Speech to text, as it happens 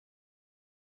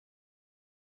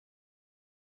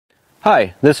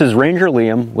Hi, this is Ranger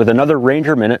Liam with another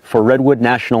Ranger Minute for Redwood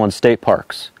National and State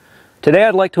Parks. Today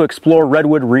I'd like to explore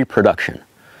redwood reproduction.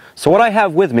 So what I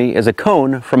have with me is a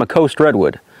cone from a coast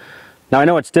redwood. Now I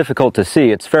know it's difficult to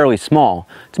see, it's fairly small.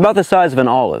 It's about the size of an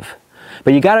olive.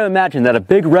 But you gotta imagine that a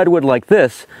big redwood like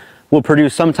this will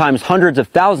produce sometimes hundreds of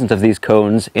thousands of these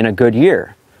cones in a good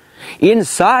year.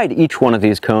 Inside each one of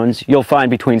these cones, you'll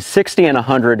find between 60 and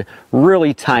 100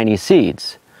 really tiny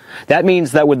seeds. That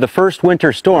means that with the first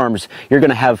winter storms, you're going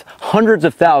to have hundreds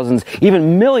of thousands,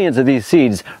 even millions of these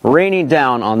seeds raining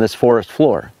down on this forest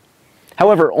floor.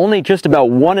 However, only just about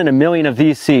 1 in a million of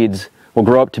these seeds will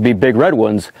grow up to be big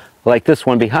redwoods like this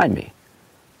one behind me.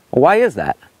 Why is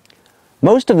that?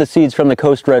 Most of the seeds from the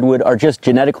coast redwood are just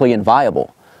genetically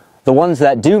inviable. The ones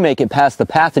that do make it past the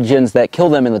pathogens that kill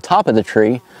them in the top of the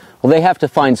tree, well, they have to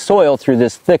find soil through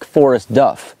this thick forest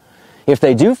duff. If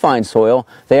they do find soil,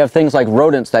 they have things like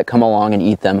rodents that come along and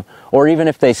eat them, or even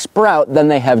if they sprout, then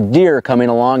they have deer coming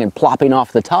along and plopping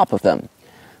off the top of them.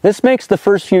 This makes the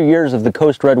first few years of the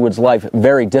coast redwood's life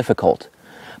very difficult.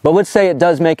 But let's say it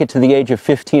does make it to the age of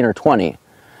 15 or 20.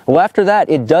 Well, after that,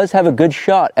 it does have a good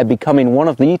shot at becoming one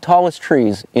of the tallest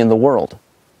trees in the world.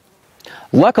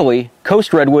 Luckily,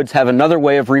 coast redwoods have another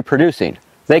way of reproducing.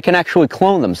 They can actually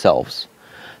clone themselves.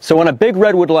 So when a big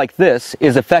redwood like this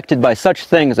is affected by such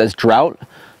things as drought,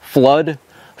 flood,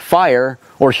 fire,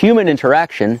 or human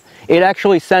interaction, it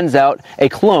actually sends out a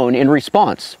clone in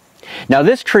response. Now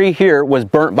this tree here was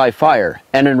burnt by fire,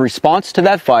 and in response to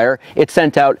that fire, it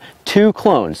sent out 2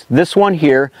 clones, this one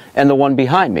here and the one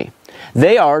behind me.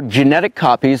 They are genetic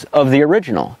copies of the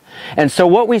original. And so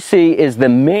what we see is the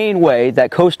main way that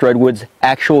coast redwoods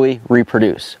actually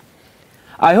reproduce.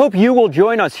 I hope you will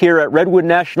join us here at Redwood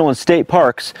National and State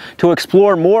Parks to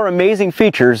explore more amazing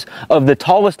features of the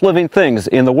tallest living things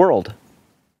in the world.